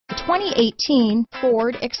2018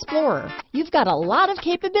 Ford Explorer. You've got a lot of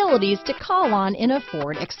capabilities to call on in a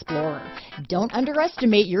Ford Explorer. Don't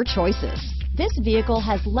underestimate your choices. This vehicle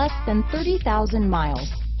has less than 30,000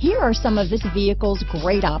 miles. Here are some of this vehicle's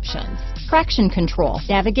great options: traction control,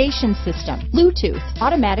 navigation system, Bluetooth,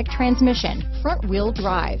 automatic transmission, front wheel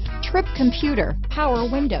drive, trip computer, power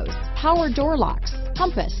windows, power door locks,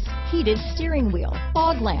 compass, heated steering wheel,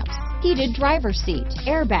 fog lamps, heated driver's seat,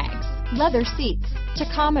 airbags, leather seats,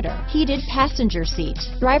 tachometer, heated passenger seat,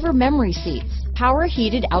 driver memory seats, power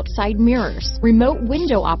heated outside mirrors, remote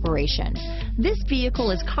window operation. This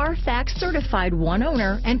vehicle is Carfax certified one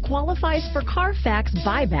owner and qualifies for Carfax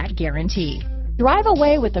buyback guarantee. Drive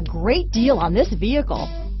away with a great deal on this vehicle.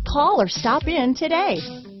 Call or stop in today.